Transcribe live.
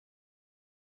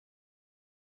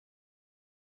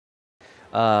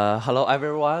Hello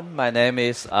everyone. My name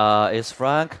is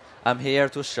Frank. I'm here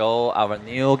to show our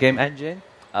new game engine.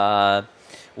 Uh,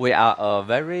 we are a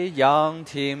very young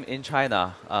team in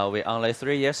China. We're only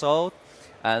 3 years old,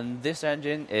 and this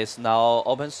engine is now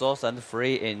open source and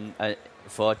free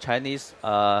for Chinese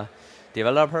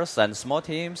developers and small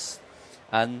teams.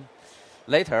 And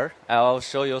later, I'll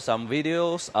show you some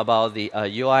videos about the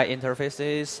UI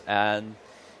interfaces and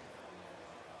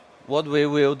what we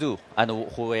will do and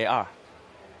who we are.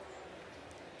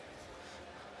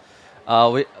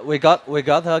 We got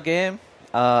a game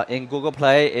in Google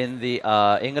Play in the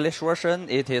English version.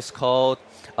 It is called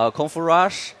Kung Fu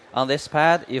Rush on this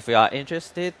pad. If you are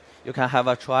interested, you can have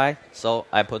a try. So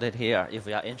I put it here. If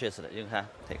you are interested, you can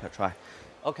take a try.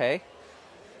 Okay.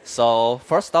 So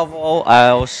first of all,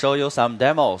 I'll show you some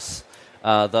demos.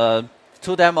 The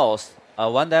two demos.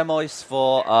 One demo is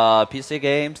for PC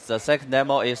games. The second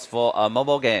demo is for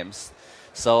mobile games.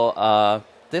 So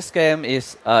this game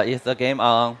is the game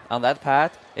on that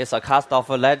pad. It's a cast of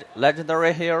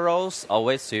legendary heroes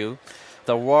awaits you.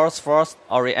 The world's first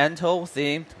Oriental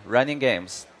themed running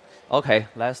games. Okay,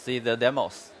 let's see the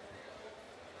demos.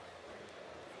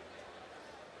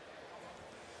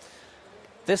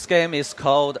 This game is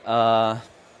called Dash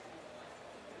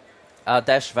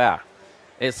Fair.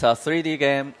 It's a 3D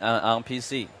game on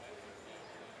PC.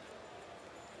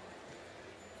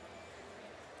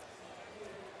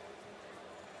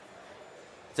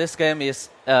 This game is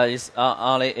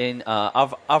only in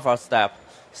alpha step,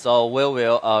 so we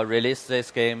will release this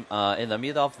game in the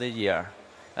middle of the year.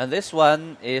 And this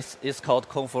one is called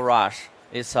Kung Fu Rush.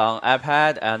 It's on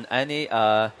iPad and any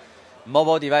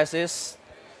mobile devices.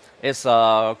 It's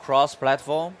a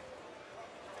cross-platform.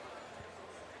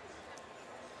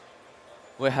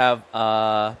 We have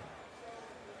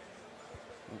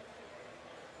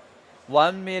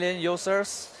 1 million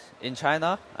users in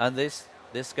China and this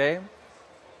game.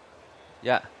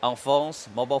 Yeah, on phones,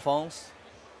 mobile phones.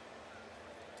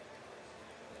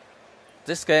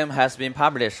 This game has been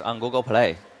published on Google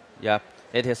Play. Yeah,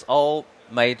 it is all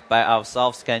made by our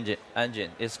self-scan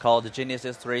engine. It's called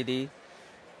Genesis 3D.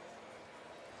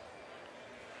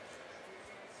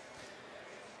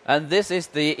 And this is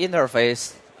the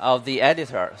interface of the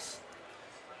editors.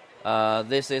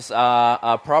 This is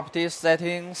property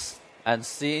settings and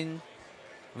scene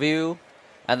view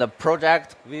and the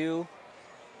project view.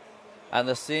 And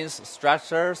the scene's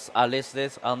structures are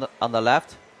listed on the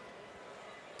left.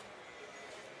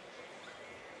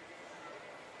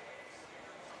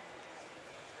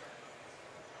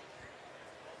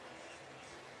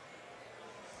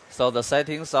 So the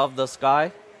settings of the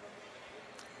sky.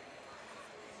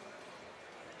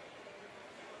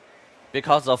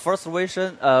 Because the first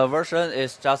version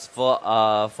is just for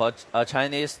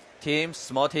Chinese teams,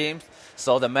 small teams.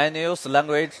 So the menu's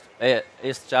language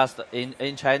is just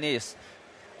in Chinese.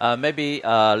 Maybe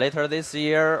later this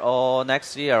year or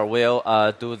next year we'll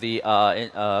do the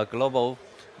global,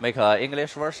 make an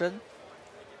English version.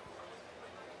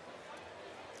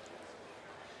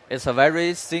 It's a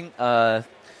very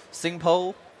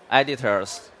simple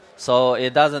editors, so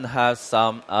it doesn't have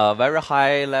some very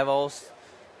high levels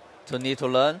to need to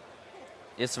learn.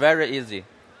 It's very easy.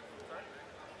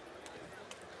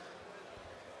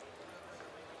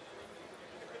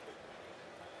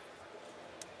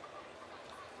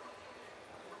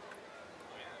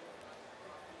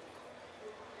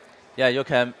 Yeah, you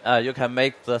can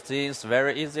make the scenes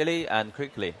very easily and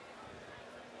quickly.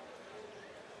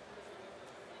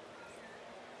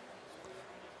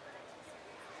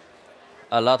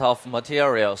 A lot of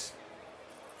materials,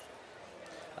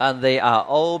 and they are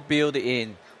all built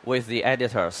in with the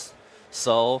editors.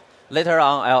 So later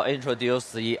on, I'll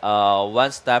introduce the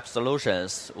one-step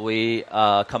solutions. We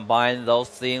combine those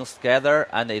things together,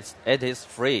 and it is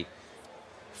free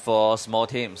for small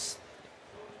teams.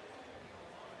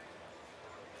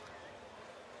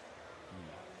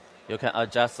 You can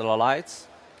adjust the lights,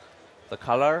 the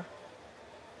color,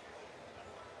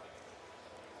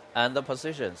 and the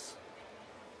positions.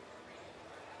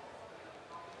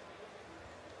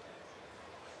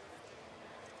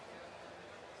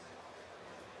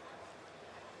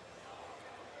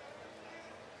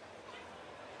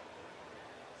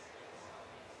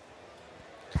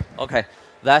 Okay,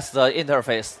 that's the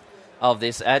interface of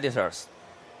these editors.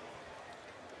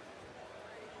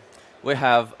 We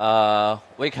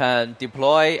can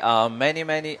deploy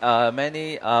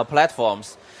many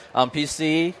platforms on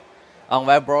PC, on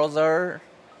web browser,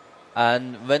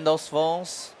 and Windows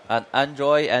phones, and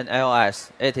Android and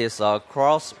iOS. It is a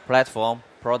cross-platform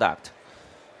product.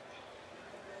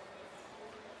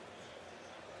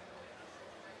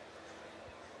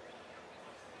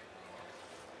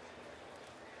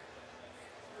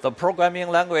 The programming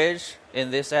language in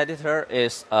this editor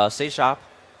is C#,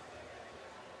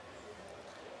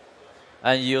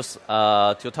 and use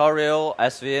tutorial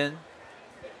SVN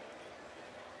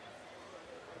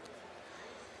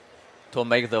to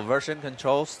make the version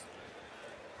controls.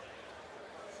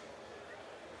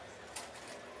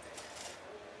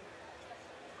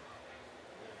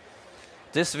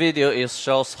 This video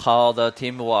shows how the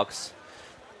team works,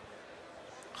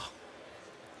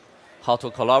 how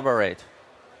to collaborate.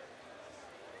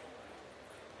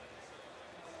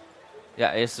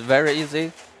 Yeah, it's very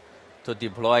easy to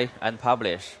deploy and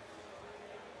publish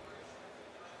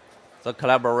the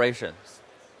collaborations.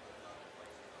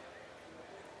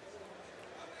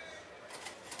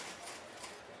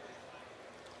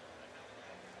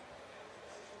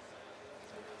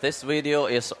 This video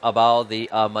is about the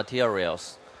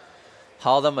materials,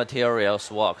 how the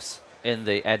materials works in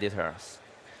the editors.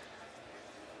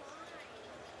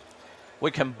 We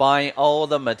combine all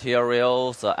the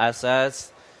materials, the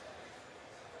assets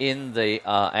in the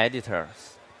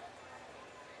editors.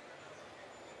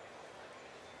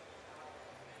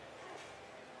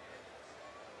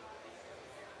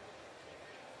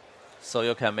 So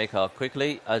you can make a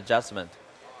quickly adjustment.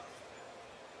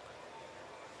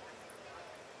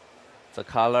 The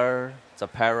color, the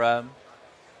param,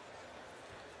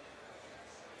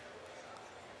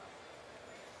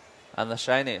 and the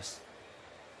shyness.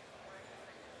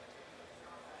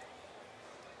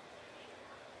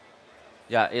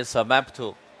 Yeah, it's a map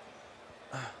tool.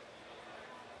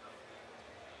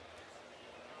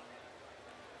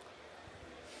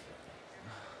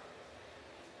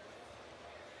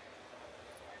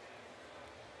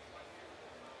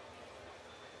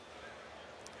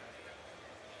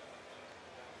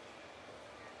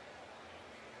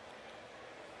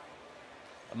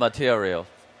 Material.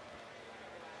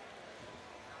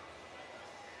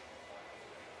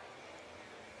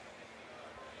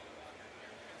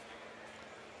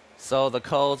 So the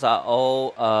codes are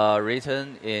all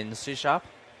written in C#.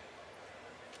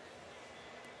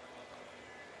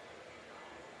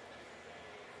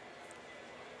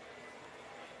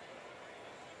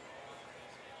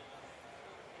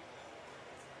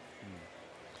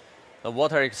 The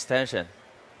water extension.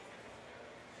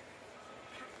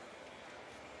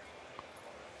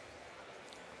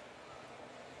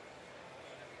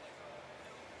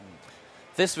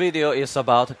 This video is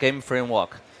about game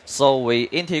framework. So we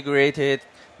integrated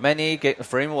many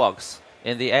frameworks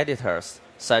in the editors,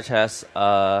 such as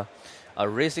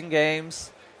racing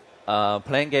games,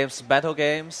 playing games, battle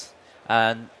games,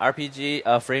 and RPG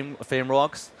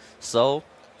frameworks. So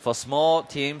for small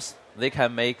teams, they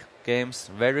can make games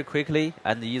very quickly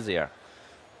and easier.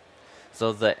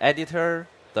 So the editor,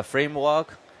 the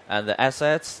framework, and the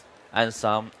assets, and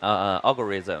some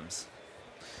algorithms.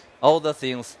 All the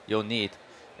things you need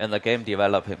in the game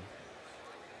developing.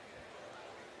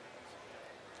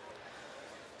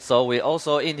 So we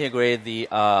also integrate the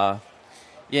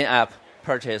in-app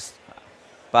purchase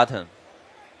button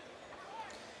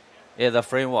in the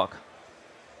framework.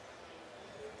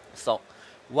 So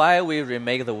why we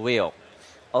remake the wheel?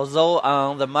 Although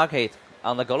on the market,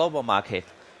 on the global market,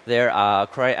 there are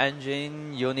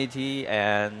CryEngine, Unity,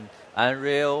 and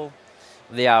Unreal.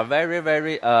 They are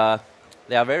very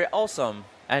awesome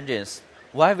engines.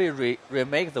 Why we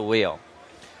remake the wheel?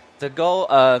 The goal,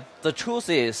 the truth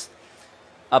is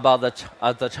about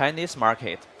the Chinese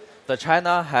market. The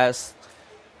China has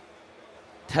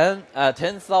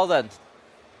 10,000,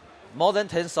 more than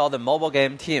 10,000 mobile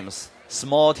game teams,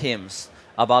 small teams,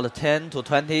 about 10 to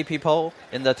 20 people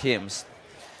in the teams.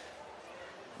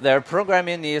 Their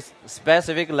programming needs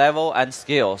specific level and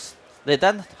skills. They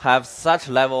don't have such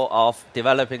level of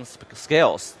developing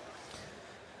skills.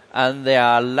 And they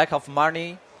are lack of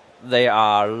money, they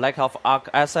are lack of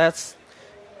assets.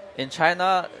 In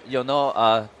China, you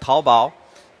know, Taobao,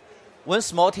 when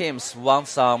small teams want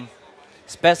some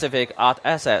specific art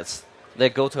assets, they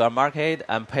go to a market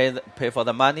and pay for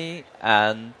the money,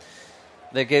 and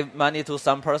they give money to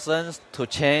some persons to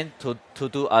change, to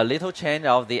do a little change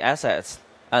of the assets,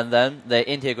 and then they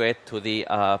integrate to the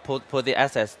put the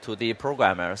assets to the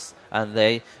programmers, and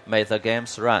they make the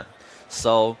games run.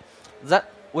 So that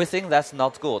we think that's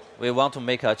not good. We want to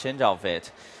make a change of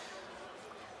it.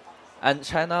 And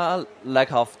China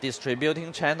lack of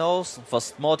distributing channels for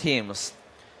small teams.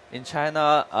 In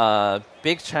China,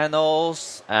 big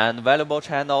channels and valuable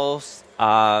channels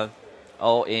are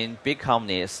all in big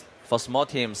companies. For small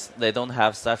teams, they don't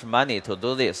have such money to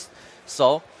do this.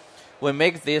 So we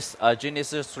make this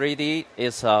GDC 3D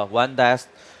is a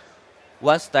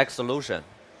one-stack solution.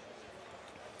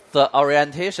 The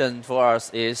orientation for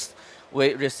us is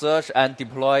we researched and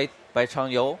deployed by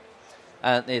Changyou,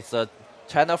 and it's a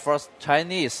China first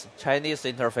Chinese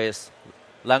interface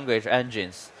language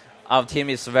engines. Our team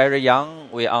is very young.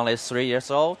 We're only 3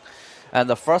 years old, and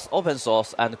the first open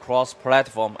source and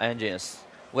cross-platform engines.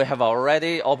 We have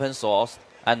already open sourced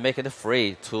and make it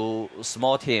free to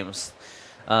small teams.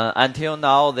 Until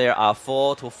now, there are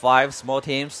 4 to 5 small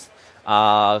teams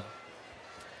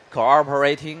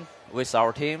cooperating with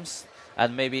our teams,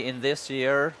 and maybe in this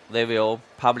year they will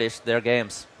publish their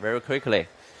games very quickly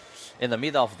in the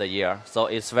middle of the year. So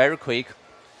it's very quick,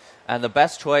 and the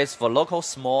best choice for local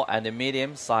small and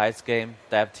medium-sized game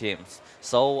dev teams.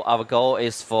 So our goal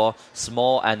is for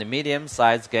small and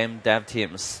medium-sized game dev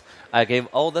teams. I give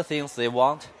all the things they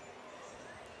want,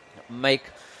 make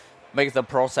the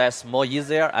process more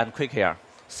easier and quicker.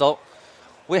 So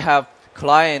we have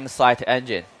client-side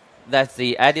engine. That's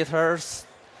the editors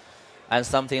and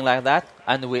something like that.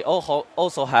 And we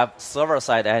also have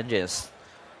server-side engines.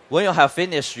 When you have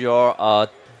finished your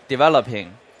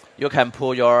developing, you can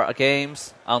pull your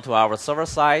games onto our server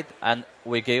side, and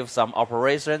we give some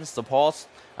operation support,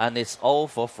 and it's all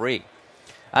for free.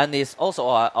 And it's also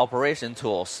our operation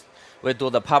tools. We do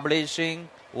the publishing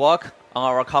work on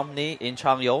our company in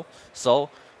Changyou, so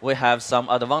we have some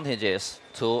advantages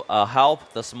to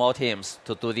help the small teams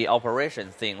to do the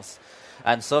operation things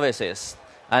and services.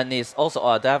 And it's also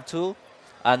a dev tool,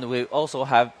 and we also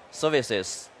have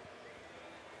services.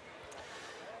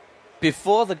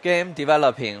 Before the game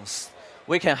developing,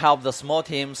 we can help the small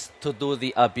teams to do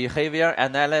the behavior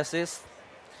analysis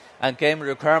and game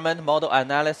requirement model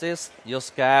analysis, use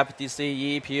GAP,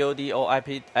 DCE, POD, or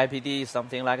IPD,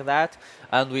 something like that.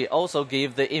 And we also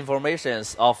give the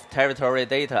informations of territory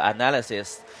data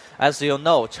analysis. As you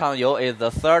know, Changyou is the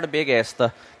 3rd biggest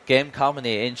game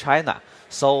company in China.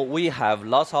 So we have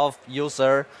lots of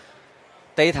user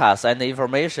data and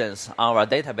informations on our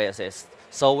databases.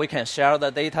 So we can share the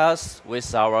data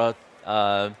with our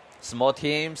small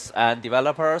teams and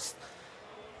developers.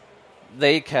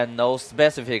 They can know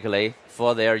specifically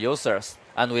for their users.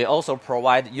 And we also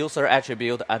provide user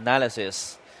attribute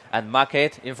analysis and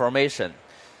market information,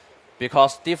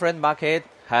 because different market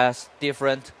has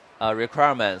different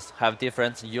requirements, have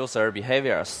different user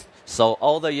behaviors. So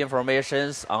all the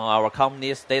informations on our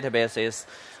company's databases,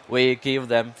 we give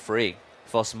them free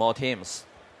for small teams.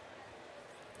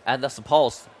 And the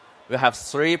support, we have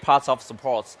 3 parts of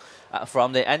support.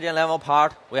 From the engine level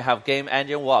part, we have game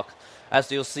engine work.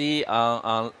 As you see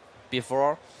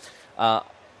before, a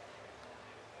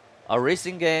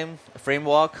racing game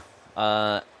framework,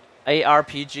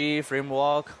 ARPG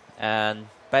framework, and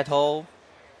battle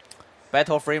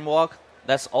framework,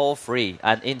 that's all free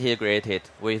and integrated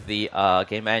with the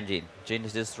game engine,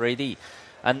 Genesis 3D,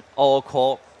 and all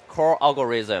core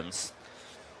algorithms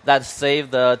that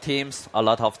save the teams a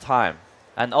lot of time.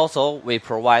 And also, we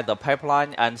provide the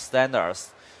pipeline and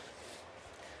standards.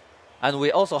 And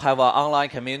we also have our online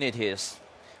communities.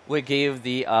 We give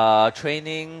the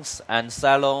trainings and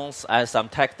salons and some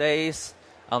tech days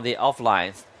on the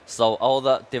offline. So all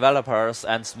the developers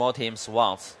and small teams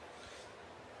want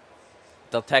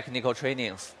the technical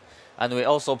trainings. And we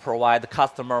also provide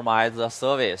customized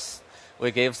service. We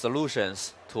give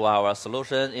solutions to our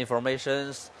solution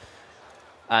informations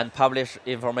and publish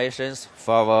informations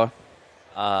for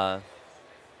our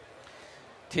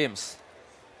teams.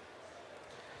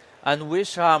 And we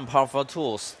share powerful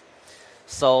tools.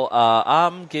 So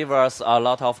ARM gives us a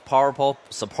lot of powerful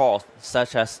support,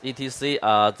 such as ETC,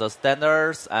 the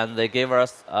standards, and they give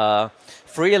us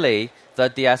freely the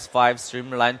DS5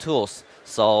 streamline tools.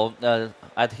 So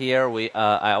at here,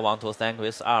 I want to thank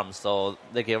with ARM. So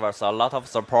they give us a lot of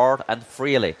support and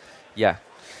freely. Yeah.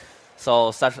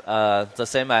 So such the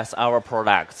same as our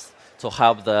products to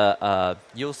help the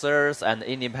users and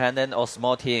independent or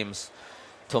small teams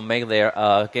to make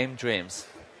their game dreams.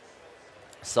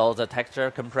 So the texture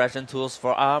compression tools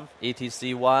for ARM,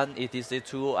 ETC1,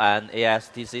 ETC2, and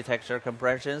ASTC texture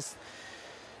compressions.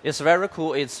 It's very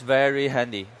cool, it's very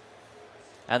handy.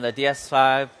 And the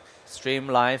DS5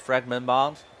 streamline fragment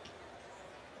bound,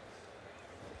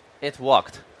 it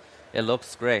worked. It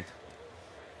looks great.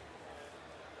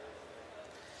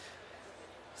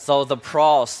 So the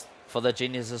pros for the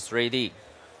Genesis 3D,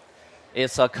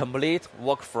 it's a complete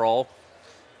workflow,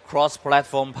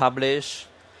 cross-platform publish,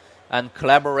 and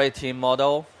collaborating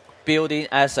model, building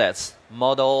assets,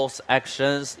 models,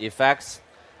 actions, effects,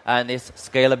 and its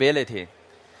scalability.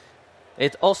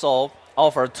 It also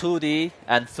offers 2D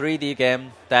and 3D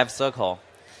game dev circle,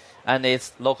 and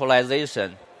its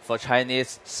localization for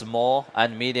Chinese small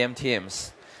and medium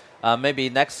teams. Maybe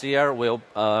next year we'll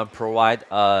provide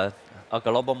a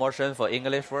global version for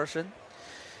English version.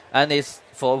 And it's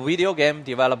for video game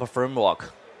developer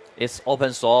framework. It's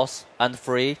open source and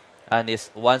free, and it's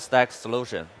one-stack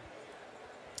solution.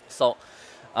 So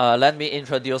let me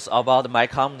introduce about my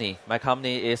company. My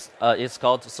company is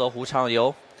called Sohu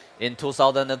Changyou. In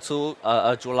 2002,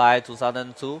 July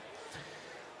 2002.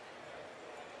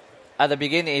 At the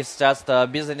beginning, it's just a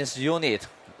business unit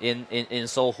in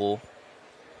Sohu.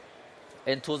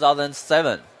 In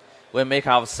 2007, we make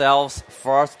ourselves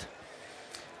first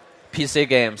PC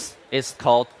games. It's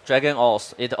called Dragon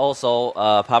Oath. It also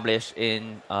published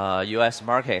in US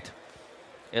market.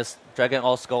 It's Dragon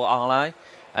Oath Go Online.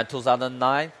 And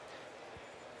 2009,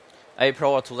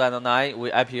 April of 2009,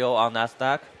 we IPO on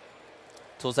Nasdaq.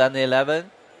 2011,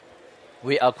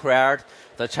 we acquired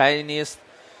the Chinese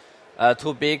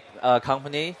two big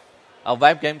company, a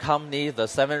web game company. The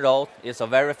 7 Road is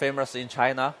very famous in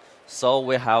China. So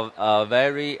we have a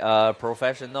very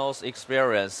professional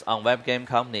experience on web game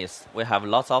companies. We have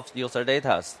lots of user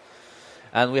data.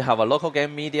 And we have a local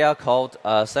game media called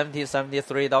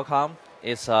 7073.com.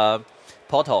 It's a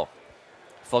portal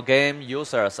for game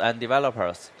users and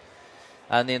developers.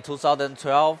 And in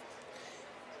 2012,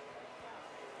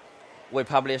 we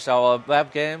published our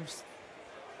web games.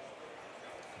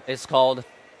 It's called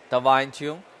Divine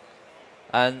Tune.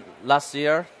 And last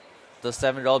year, the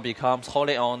 7 Road becomes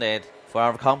wholly owned for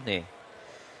our company.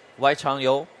 Why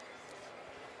Changyou?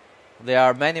 There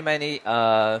are many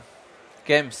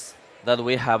games that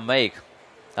we have made,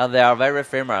 and they are very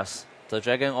famous. The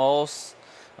Dragon Oath,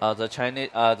 the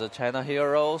China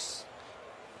Heroes,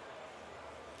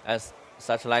 as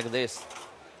such like this.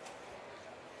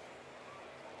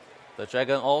 The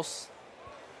Dragon Oath,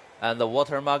 and the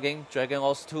watermugging Dragon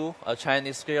Oath 2, a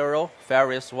Chinese hero,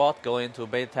 Fairy Sword, going to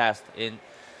beta test in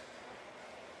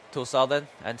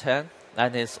 2010,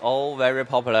 and it's all very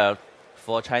popular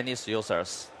for Chinese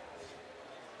users.